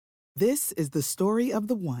This is the story of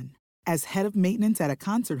the one. As head of maintenance at a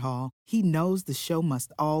concert hall, he knows the show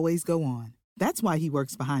must always go on. That's why he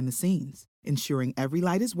works behind the scenes, ensuring every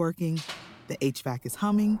light is working, the HVAC is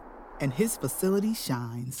humming, and his facility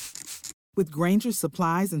shines. With Grainger's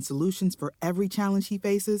supplies and solutions for every challenge he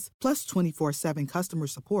faces, plus 24/7 customer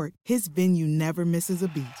support, his venue never misses a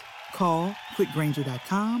beat. Call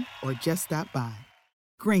quickgrainger.com or just stop by.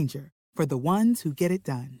 Grainger, for the ones who get it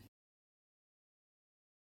done.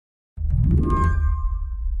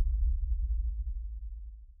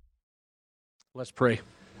 Let's pray.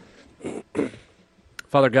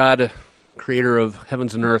 Father God, creator of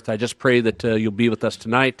heavens and earth, I just pray that you'll be with us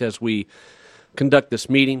tonight as we conduct this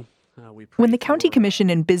meeting. When the county commission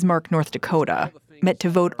in Bismarck, North Dakota, met to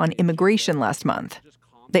vote on immigration last month,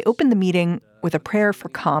 they opened the meeting with a prayer for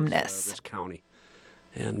calmness. This county.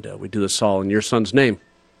 And we do this all in your son's name.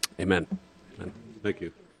 Amen. Amen. Thank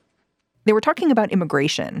you. They were talking about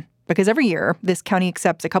immigration because every year this county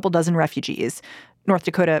accepts a couple dozen refugees. North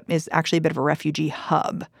Dakota is actually a bit of a refugee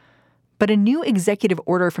hub. But a new executive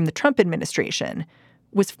order from the Trump administration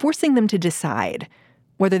was forcing them to decide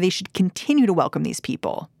whether they should continue to welcome these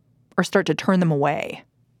people or start to turn them away.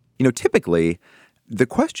 You know, typically, the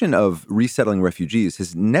question of resettling refugees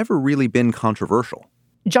has never really been controversial.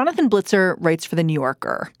 Jonathan Blitzer writes for The New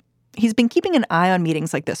Yorker. He's been keeping an eye on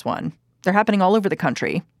meetings like this one. They're happening all over the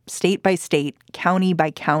country, state by state, county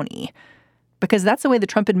by county, because that's the way the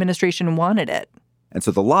Trump administration wanted it. And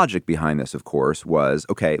so the logic behind this, of course, was,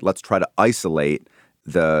 okay, let's try to isolate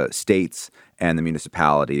the states and the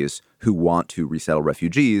municipalities who want to resettle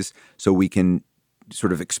refugees so we can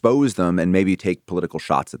sort of expose them and maybe take political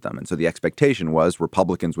shots at them. And so the expectation was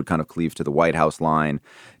Republicans would kind of cleave to the White House line,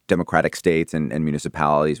 Democratic states and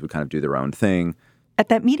municipalities would kind of do their own thing. At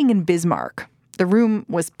that meeting in Bismarck, the room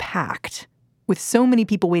was packed with so many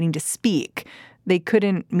people waiting to speak, they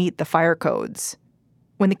couldn't meet the fire codes.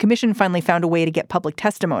 When the commission finally found a way to get public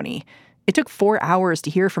testimony, it took 4 hours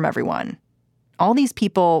to hear from everyone. All these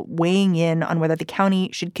people weighing in on whether the county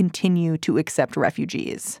should continue to accept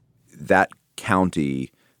refugees. That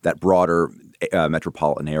county, that broader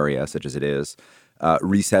metropolitan area, such as it is,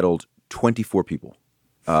 resettled 24 people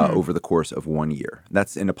over the course of 1 year.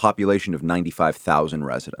 That's in a population of 95,000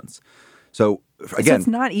 residents. So, again, so it's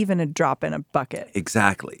not even a drop in a bucket.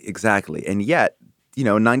 Exactly. And yet,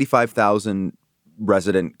 95,000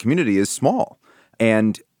 resident community is small.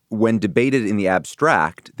 And when debated in the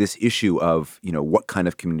abstract, this issue of, what kind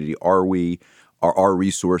of community are we? Are our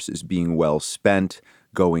resources being well spent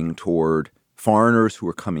going toward foreigners who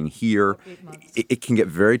are coming here? It can get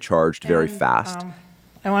very charged very fast.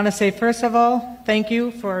 I want to say, first of all, thank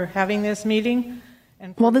you for having this meeting.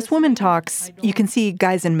 While this woman talks, you can see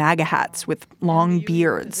guys in MAGA hats with long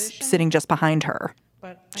beards sitting just behind her.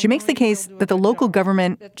 She makes the case that the local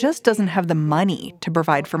government just doesn't have the money to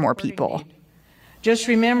provide for more people. Just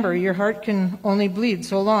remember, your heart can only bleed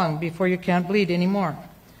so long before you can't bleed anymore.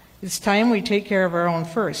 It's time we take care of our own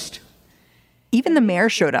first. Even the mayor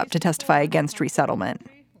showed up to testify against resettlement.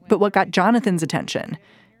 But what got Jonathan's attention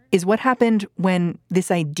is what happened when this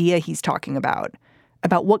idea he's talking about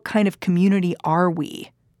what kind of community are we,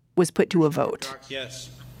 was put to a vote. Yes.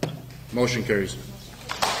 Motion carries.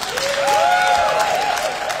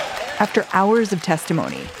 After hours of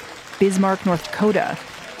testimony, Bismarck, North Dakota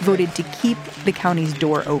voted to keep the county's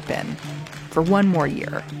door open for 1 more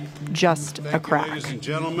year, just a crack. Thank you, ladies and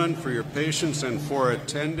gentlemen, for your patience and for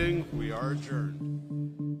attending. We are adjourned.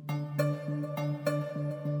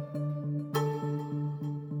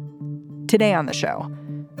 Today on the show,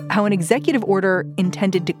 how an executive order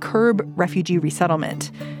intended to curb refugee resettlement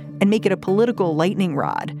and make it a political lightning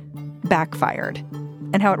rod backfired,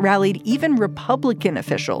 and how it rallied even Republican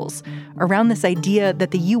officials around this idea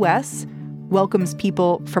that the U.S. welcomes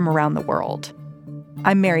people from around the world.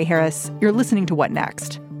 I'm Mary Harris. You're listening to What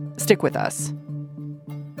Next? Stick with us.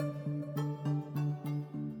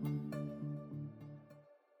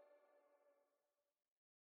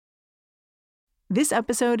 This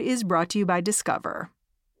episode is brought to you by Discover.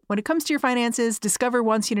 When it comes to your finances, Discover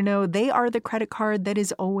wants you to know they are the credit card that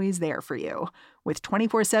is always there for you. With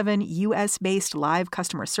 24/7 U.S.-based live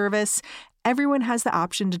customer service, everyone has the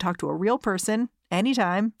option to talk to a real person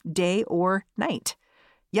anytime, day or night.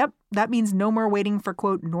 Yep, that means no more waiting for,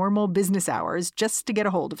 quote, normal business hours just to get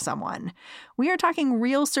a hold of someone. We are talking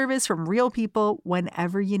real service from real people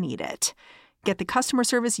whenever you need it. Get the customer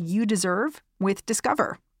service you deserve with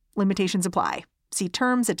Discover. Limitations apply. See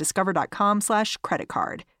terms at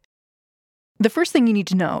discover.com/creditcard. The first thing you need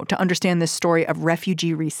to know to understand this story of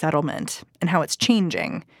refugee resettlement and how it's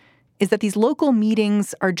changing is that these local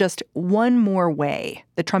meetings are just one more way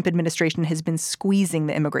the Trump administration has been squeezing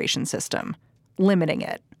the immigration system, limiting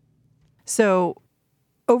it. So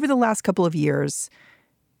over the last couple of years,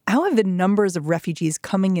 how have the numbers of refugees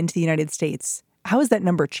coming into the United States, how has that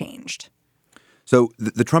number changed? So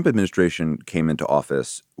the Trump administration came into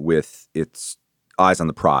office with its eyes on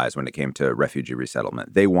the prize when it came to refugee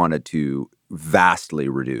resettlement. They wanted to vastly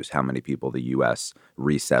reduce how many people the U.S.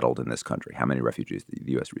 resettled in this country, how many refugees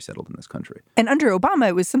the U.S. resettled in this country. And under Obama,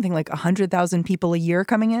 it was something like 100,000 people a year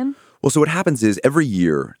coming in? Well, so what happens is every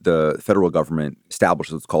year the federal government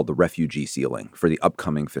establishes what's called the refugee ceiling for the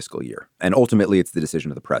upcoming fiscal year. And ultimately, it's the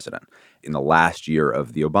decision of the president. In the last year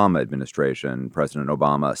of the Obama administration, President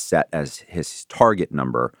Obama set as his target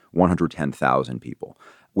number 110,000 people,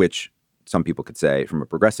 which some people could say from a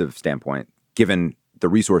progressive standpoint, given the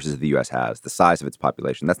resources the U.S. has, the size of its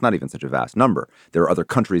population, that's not even such a vast number. There are other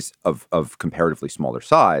countries of comparatively smaller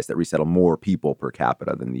size that resettle more people per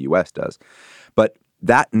capita than the U.S. does. But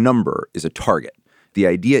that number is a target. The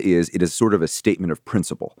idea is it is sort of a statement of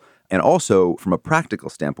principle. And also, from a practical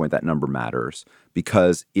standpoint, that number matters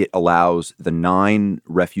because it allows the 9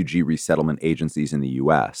 refugee resettlement agencies in the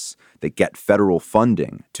U.S. that get federal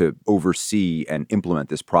funding to oversee and implement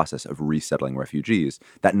this process of resettling refugees.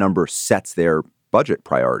 That number sets their budget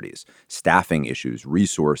priorities, staffing issues,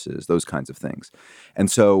 resources, those kinds of things.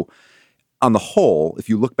 And so on the whole, if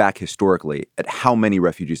you look back historically at how many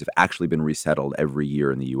refugees have actually been resettled every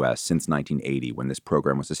year in the U.S. since 1980, when this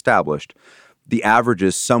program was established, the average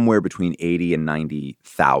is somewhere between 80 and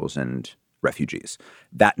 90,000 refugees.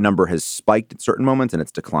 That number has spiked at certain moments and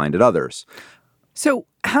it's declined at others. So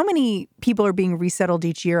how many people are being resettled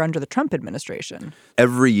each year under the Trump administration?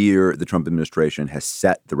 Every year, the Trump administration has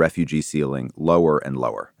set the refugee ceiling lower and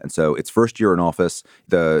lower. And so its first year in office,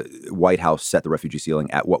 the White House set the refugee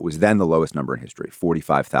ceiling at what was then the lowest number in history,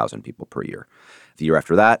 45,000 people per year. The year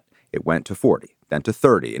after that, it went to 40, then to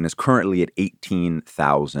 30, and is currently at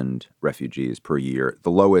 18,000 refugees per year,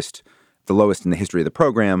 the lowest in the history of the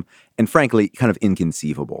program, and frankly, kind of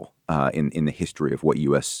inconceivable in the history of what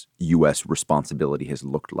U.S. responsibility has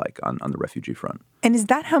looked like on the refugee front. And is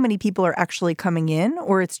that how many people are actually coming in,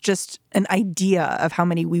 or it's just an idea of how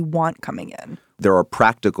many we want coming in? There are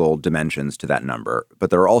practical dimensions to that number, but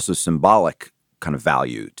there are also symbolic kind of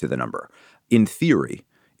value to the number. In theory,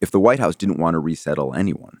 if the White House didn't want to resettle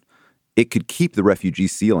anyone, it could keep the refugee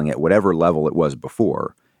ceiling at whatever level it was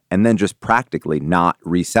before, and then just practically not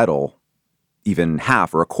resettle even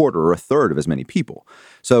half or a quarter or a third of as many people.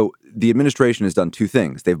 So the administration has done two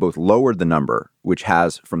things. They've both lowered the number, which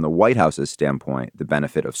has, from the White House's standpoint, the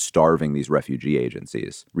benefit of starving these refugee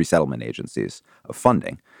agencies, resettlement agencies, of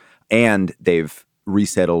funding. And they've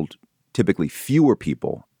resettled typically fewer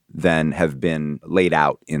people than have been laid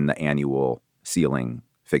out in the annual ceiling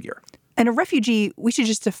figure. And a refugee, we should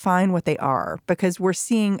just define what they are, because we're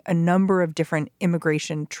seeing a number of different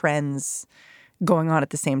immigration trends going on at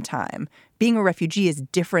the same time. Being a refugee is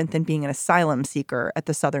different than being an asylum seeker at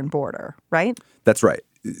the southern border, right? That's right.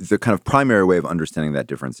 The kind of primary way of understanding that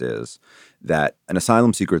difference is that an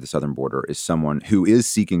asylum seeker at the southern border is someone who is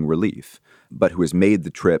seeking relief, but who has made the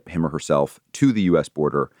trip, him or herself, to the U.S.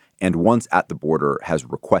 border, and once at the border has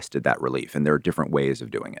requested that relief. And there are different ways of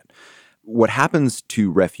doing it. What happens to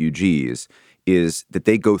refugees is that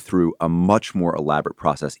they go through a much more elaborate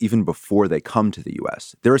process even before they come to the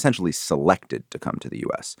U.S. They're essentially selected to come to the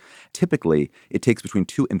U.S. Typically, it takes between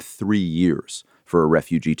 2 and 3 years for a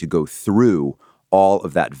refugee to go through all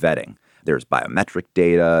of that vetting. There's biometric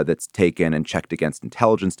data that's taken and checked against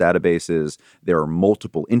intelligence databases. There are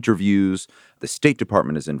multiple interviews. The State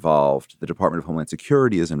Department is involved. The Department of Homeland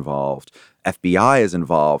Security is involved. FBI is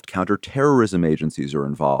involved. Counterterrorism agencies are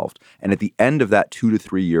involved. And at the end of that 2 to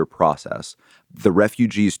 3 year process, the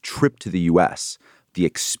refugee's trip to the U.S., the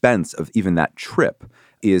expense of even that trip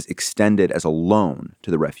is extended as a loan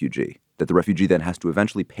to the refugee that the refugee then has to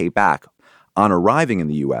eventually pay back. On arriving in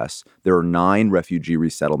the U.S., there are 9 refugee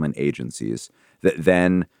resettlement agencies that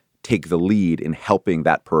then take the lead in helping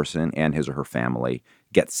that person and his or her family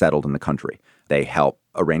get settled in the country. They help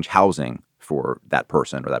arrange housing for that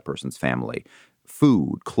person or that person's family,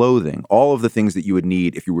 food, clothing, all of the things that you would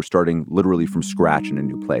need if you were starting literally from scratch in a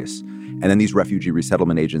new place. And then these refugee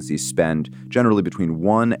resettlement agencies spend generally between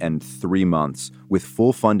 1 and 3 months with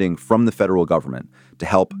full funding from the federal government to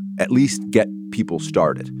help at least get people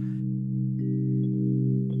started.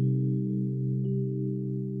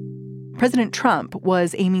 President Trump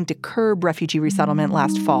was aiming to curb refugee resettlement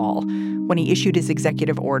last fall when he issued his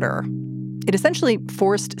executive order. It essentially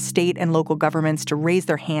forced state and local governments to raise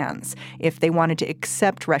their hands if they wanted to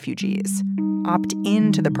accept refugees, opt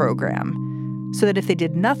into the program. so that if they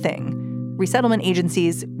did nothing, resettlement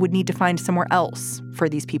agencies would need to find somewhere else for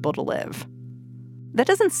these people to live. That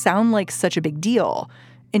doesn't sound like such a big deal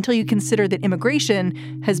until you consider that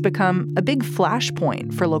immigration has become a big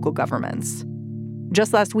flashpoint for local governments.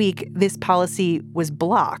 Just last week, this policy was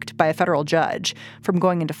blocked by a federal judge from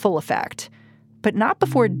going into full effect, but not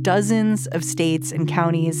before dozens of states and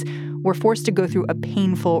counties were forced to go through a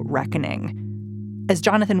painful reckoning. As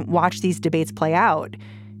Jonathan watched these debates play out,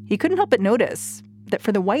 he couldn't help but notice that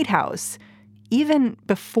for the White House, even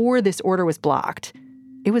before this order was blocked,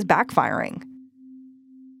 it was backfiring.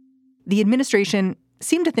 The administration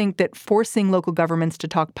seemed to think that forcing local governments to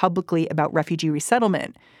talk publicly about refugee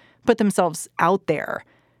resettlement, put themselves out there,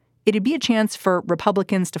 it'd be a chance for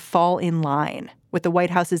Republicans to fall in line with the White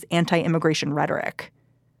House's anti-immigration rhetoric.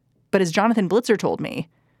 But as Jonathan Blitzer told me,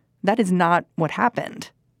 that is not what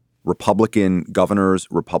happened. Republican governors,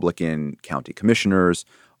 Republican county commissioners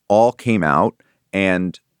all came out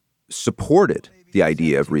and supported the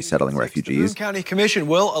idea of resettling refugees. The Boone County Commission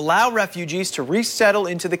will allow refugees to resettle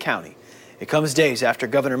into the county. It comes days after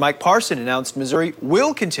Governor Mike Parson announced Missouri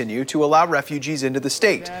will continue to allow refugees into the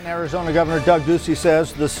state. And Arizona Governor Doug Ducey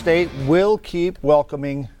says the state will keep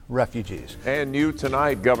welcoming refugees. And new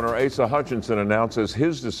tonight, Governor Asa Hutchinson announces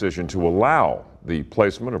his decision to allow the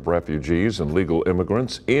placement of refugees and legal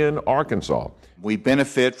immigrants in Arkansas. We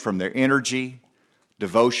benefit from their energy,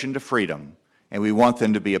 devotion to freedom, and we want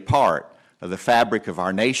them to be a part of the fabric of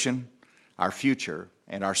our nation, our future,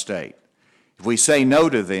 and our state. If we say no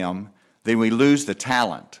to them, then we lose the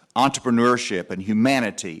talent, entrepreneurship, and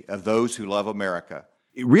humanity of those who love America.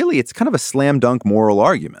 Really, it's kind of a slam dunk moral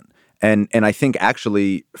argument. And I think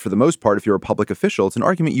actually, for the most part, if you're a public official, it's an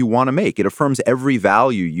argument you want to make. It affirms every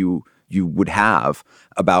value you would have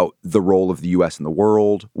about the role of the U.S. in the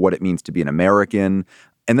world, what it means to be an American.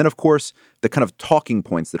 And then, of course, the kind of talking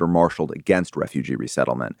points that are marshaled against refugee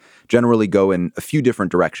resettlement generally go in a few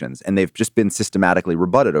different directions, and they've just been systematically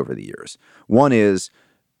rebutted over the years. One is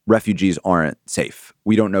refugees aren't safe.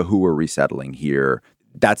 We don't know who we're resettling here.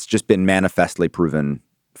 That's just been manifestly proven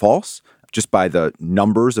false just by the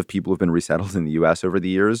numbers of people who've been resettled in the U.S. over the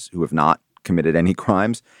years who have not committed any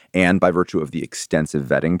crimes and by virtue of the extensive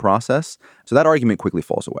vetting process. So that argument quickly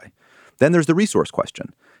falls away. Then there's the resource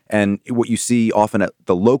question. And what you see often at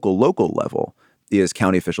the local level is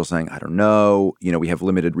county officials saying, I don't know, we have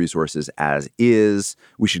limited resources as is.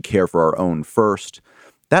 We should care for our own first.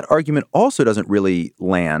 That argument also doesn't really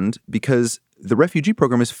land because the refugee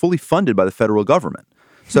program is fully funded by the federal government.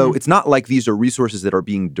 So it's not like these are resources that are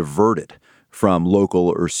being diverted from local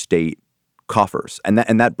or state coffers. And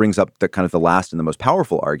that brings up the kind of the last and the most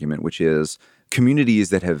powerful argument, which is communities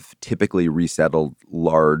that have typically resettled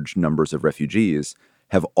large numbers of refugees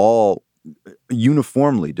have all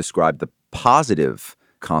uniformly described the positive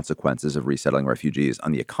consequences of resettling refugees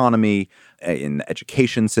on the economy, in the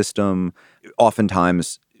education system.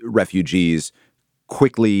 Oftentimes, refugees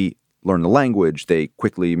quickly learn the language, they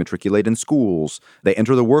quickly matriculate in schools, they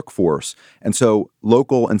enter the workforce. And so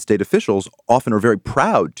local and state officials often are very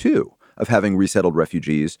proud, too, of having resettled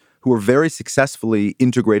refugees who are very successfully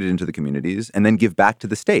integrated into the communities and then give back to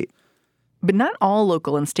the state. But not all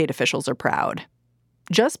local and state officials are proud.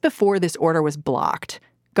 Just before this order was blocked,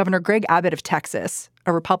 Governor Greg Abbott of Texas,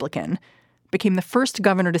 a Republican, became the first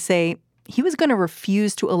governor to say he was going to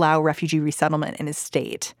refuse to allow refugee resettlement in his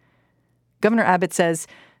state. Governor Abbott says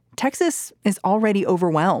Texas is already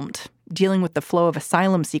overwhelmed dealing with the flow of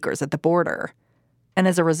asylum seekers at the border. And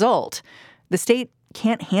as a result, the state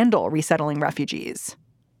can't handle resettling refugees.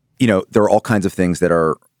 There are all kinds of things that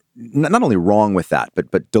are not only wrong with that,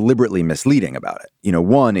 but deliberately misleading about it.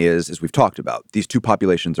 One is, as we've talked about, these two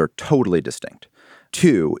populations are totally distinct.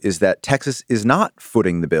 Two is that Texas is not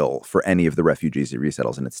footing the bill for any of the refugees it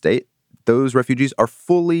resettles in its state. Those refugees are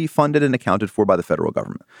fully funded and accounted for by the federal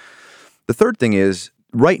government. The third thing is,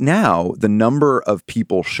 right now, the number of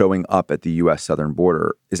people showing up at the U.S. southern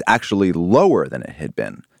border is actually lower than it had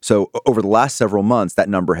been. So over the last several months, that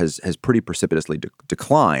number has pretty precipitously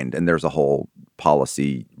declined, and there's a whole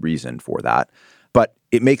policy reason for that. But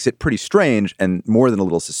it makes it pretty strange and more than a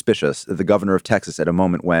little suspicious that the governor of Texas, at a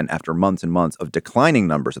moment when, after months and months of declining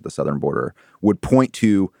numbers at the southern border, would point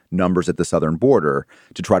to numbers at the southern border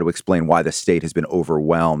to try to explain why the state has been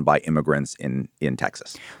overwhelmed by immigrants in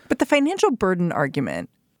Texas. But the financial burden argument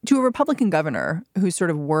to a Republican governor who's sort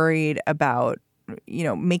of worried about,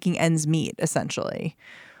 making ends meet, essentially,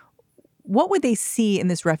 what would they see in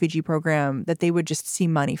this refugee program that they would just see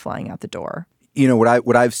money flying out the door?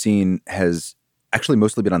 What I've seen has actually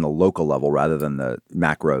mostly been on the local level rather than the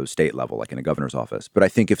macro state level, like in a governor's office. But I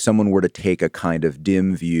think if someone were to take a kind of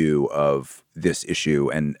dim view of this issue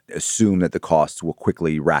and assume that the costs will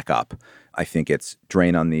quickly rack up, I think it's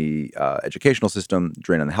drain on the educational system,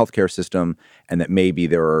 drain on the healthcare system, and that maybe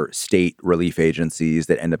there are state relief agencies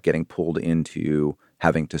that end up getting pulled into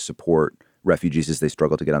having to support refugees as they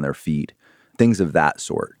struggle to get on their feet, things of that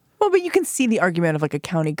sort. Well, but you can see the argument of like a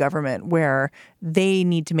county government where they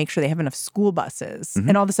need to make sure they have enough school buses.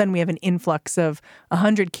 And all of a sudden we have an influx of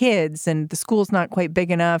 100 kids and the school's not quite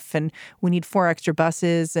big enough and we need 4 extra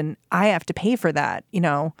buses and I have to pay for that. You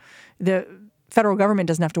know, the federal government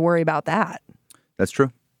doesn't have to worry about that. That's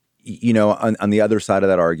true. You know, on the other side of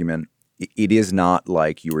that argument, it is not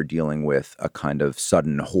like you are dealing with a kind of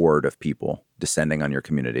sudden horde of people descending on your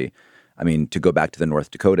community. I mean, to go back to the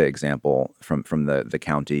North Dakota example from the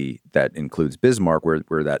county that includes Bismarck,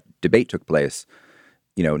 where that debate took place,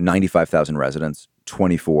 you know, 95,000 residents,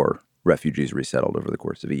 24 refugees resettled over the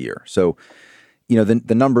course of a year. So, you know,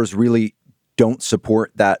 the numbers really don't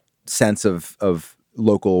support that sense of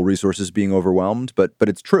local resources being overwhelmed, but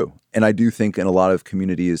it's true. And I do think in a lot of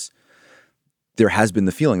communities, there has been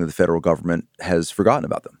the feeling that the federal government has forgotten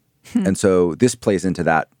about them. And so this plays into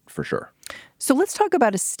that for sure. So let's talk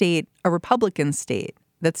about a state, a Republican state,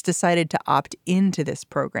 that's decided to opt into this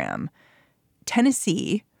program.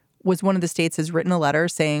 Tennessee was one of the states that's written a letter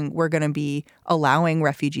saying we're going to be allowing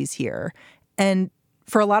refugees here. And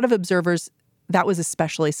for a lot of observers, that was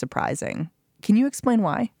especially surprising. Can you explain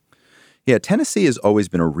why? Yeah, Tennessee has always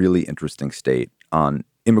been a really interesting state on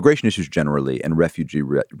immigration issues generally and refugee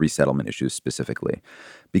resettlement issues specifically,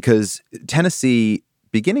 because Tennessee,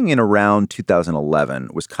 beginning in around 2011,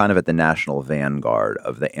 was kind of at the national vanguard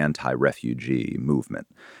of the anti-refugee movement.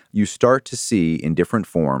 You start to see in different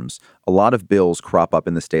forms a lot of bills crop up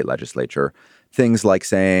in the state legislature, things like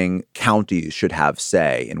saying counties should have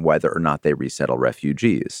say in whether or not they resettle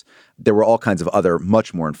refugees. There were all kinds of other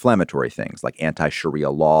much more inflammatory things like anti-Sharia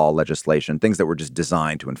law legislation, things that were just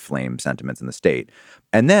designed to inflame sentiments in the state.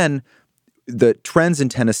 And then the trends in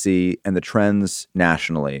Tennessee and the trends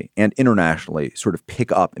nationally and internationally sort of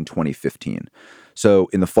pick up in 2015. So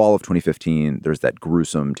in the fall of 2015, there's that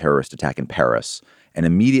gruesome terrorist attack in Paris. And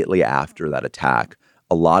immediately after that attack,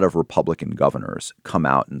 a lot of Republican governors come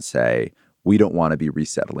out and say, we don't want to be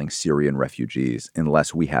resettling Syrian refugees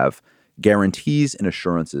unless we have guarantees and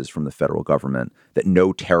assurances from the federal government that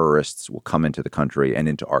no terrorists will come into the country and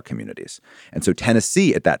into our communities. And so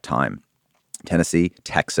Tennessee at that time, Tennessee,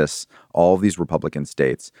 Texas, all of these Republican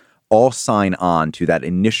states all sign on to that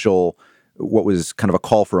initial, what was kind of a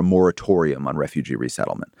call for a moratorium on refugee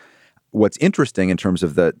resettlement. What's interesting in terms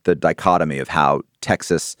of the dichotomy of how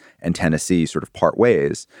Texas and Tennessee sort of part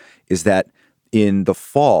ways is that in the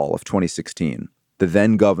fall of 2016, the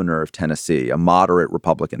then governor of Tennessee, a moderate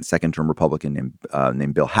Republican, second-term Republican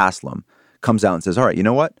named Bill Haslam, comes out and says, all right, you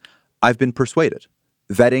know what? I've been persuaded.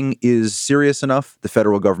 Vetting is serious enough. The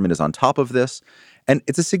federal government is on top of this. And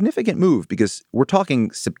it's a significant move because we're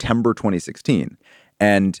talking September 2016.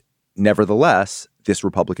 And nevertheless, this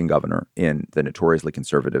Republican governor in the notoriously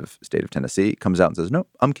conservative state of Tennessee comes out and says, no,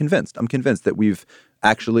 I'm convinced. I'm convinced that we've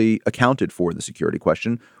actually accounted for the security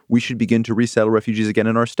question. We should begin to resettle refugees again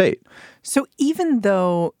in our state. So even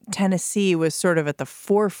though Tennessee was sort of at the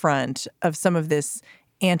forefront of some of this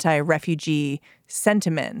anti-refugee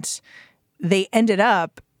sentiment, they ended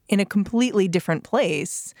up in a completely different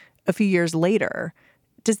place a few years later.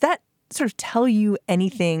 Does that sort of tell you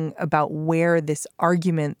anything about where this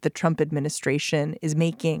argument the Trump administration is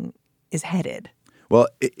making is headed? Well,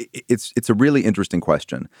 it's a really interesting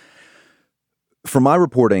question. From my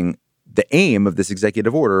reporting, the aim of this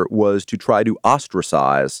executive order was to try to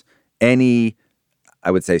ostracize any,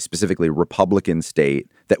 I would say specifically Republican state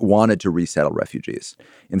that wanted to resettle refugees.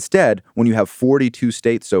 Instead, when you have 42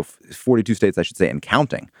 states, I should say, and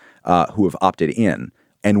counting, who have opted in,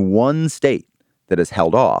 and one state that has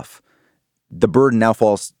held off, the burden now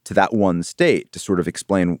falls to that one state to sort of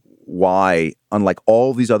explain why, unlike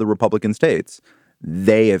all these other Republican states,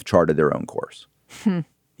 they have charted their own course.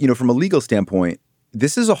 You know, from a legal standpoint,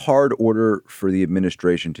 this is a hard order for the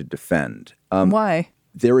administration to defend. Why?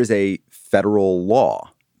 There is a federal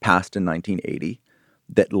law passed in 1980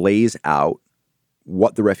 that lays out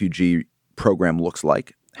what the refugee program looks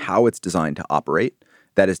like, how it's designed to operate.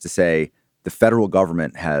 That is to say, the federal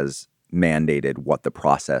government has mandated what the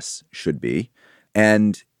process should be.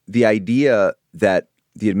 And the idea that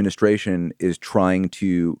the administration is trying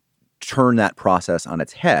to turn that process on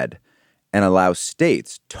its head and allow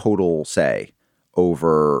states total say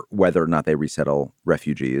over whether or not they resettle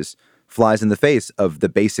refugees flies in the face of the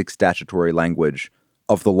basic statutory language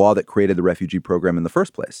of the law that created the refugee program in the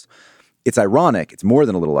first place. It's ironic, it's more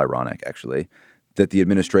than a little ironic, actually, that the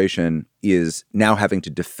administration is now having to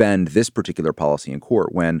defend this particular policy in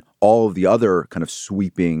court when all of the other kind of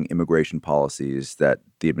sweeping immigration policies that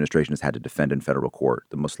the administration has had to defend in federal court,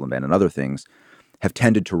 the Muslim ban and other things, have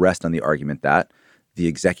tended to rest on the argument that the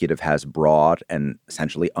executive has broad and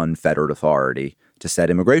essentially unfettered authority to set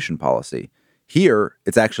immigration policy. Here,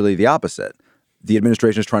 it's actually the opposite. The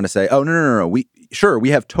administration is trying to say, oh, no. We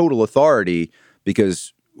have total authority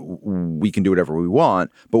because we can do whatever we want.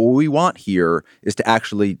 But what we want here is to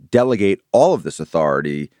actually delegate all of this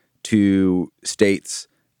authority to states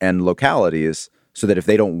and localities so that if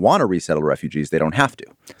they don't want to resettle refugees, they don't have to.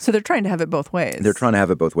 So they're trying to have it both ways. They're trying to have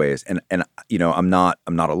it both ways. And you know, I'm not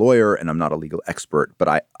a lawyer and I'm not a legal expert,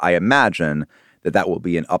 but I imagine that will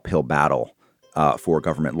be an uphill battle for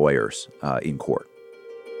government lawyers in court.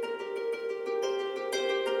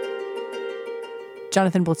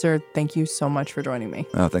 Jonathan Blitzer, thank you so much for joining me.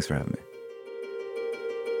 Oh, thanks for having me.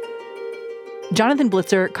 Jonathan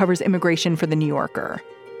Blitzer covers immigration for The New Yorker.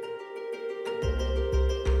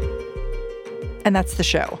 And that's the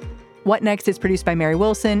show. What Next is produced by Mary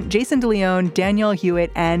Wilson, Jason DeLeon, Danielle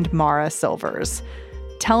Hewitt, and Mara Silvers.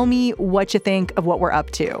 Tell me what you think of what we're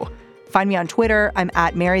up to. Find me on Twitter. I'm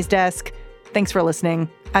at Mary's Desk. Thanks for listening.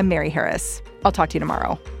 I'm Mary Harris. I'll talk to you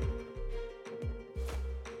tomorrow.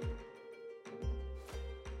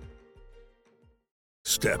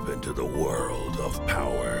 Step into the world of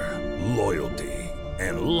power, loyalty,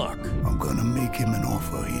 and luck. I'm gonna make him an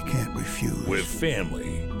offer he can't refuse. With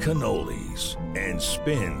family, cannolis, and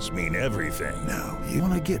spins mean everything. Now, you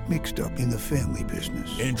wanna get mixed up in the family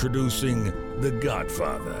business. Introducing The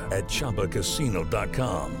Godfather at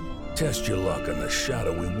ChumbaCasino.com. Test your luck in the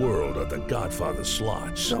shadowy world of The Godfather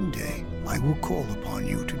slot. Someday, I will call upon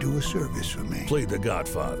you to do a service for me. Play The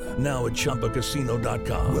Godfather, now at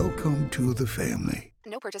ChumbaCasino.com. Welcome to the family.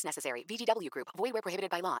 No purchase necessary. VGW Group. Void where prohibited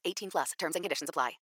by law. 18+. Terms and conditions apply.